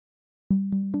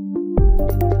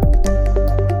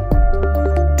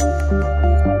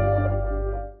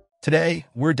Today,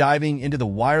 we're diving into the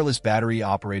wireless battery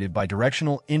operated by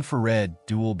Directional infrared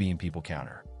dual beam people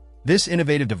counter. This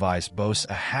innovative device boasts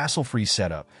a hassle-free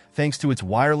setup thanks to its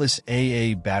wireless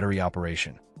AA battery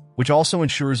operation, which also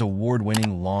ensures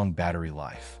award-winning long battery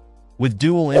life. With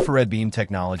dual infrared beam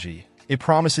technology, it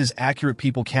promises accurate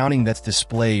people counting that's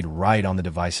displayed right on the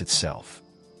device itself.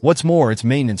 What's more, it's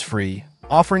maintenance-free,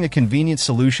 offering a convenient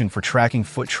solution for tracking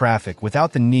foot traffic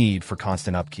without the need for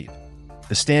constant upkeep.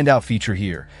 The standout feature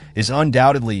here is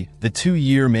undoubtedly the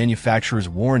 2-year manufacturer's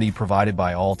warranty provided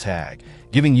by Alltag,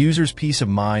 giving users peace of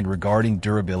mind regarding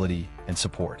durability and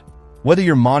support. Whether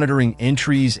you're monitoring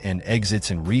entries and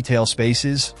exits in retail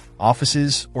spaces,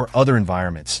 offices, or other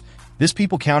environments, this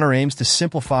people counter aims to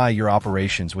simplify your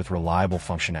operations with reliable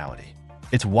functionality.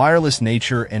 Its wireless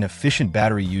nature and efficient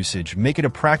battery usage make it a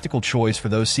practical choice for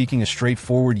those seeking a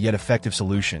straightforward yet effective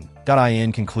solution.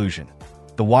 In conclusion,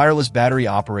 the wireless battery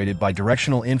operated by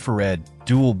Directional infrared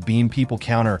dual beam people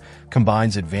counter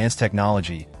combines advanced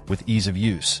technology with ease of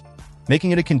use,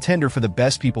 making it a contender for the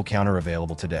best people counter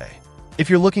available today. If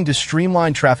you're looking to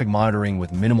streamline traffic monitoring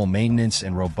with minimal maintenance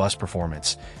and robust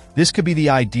performance, this could be the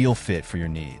ideal fit for your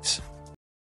needs.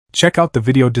 Check out the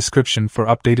video description for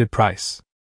updated price.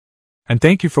 And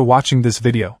thank you for watching this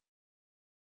video.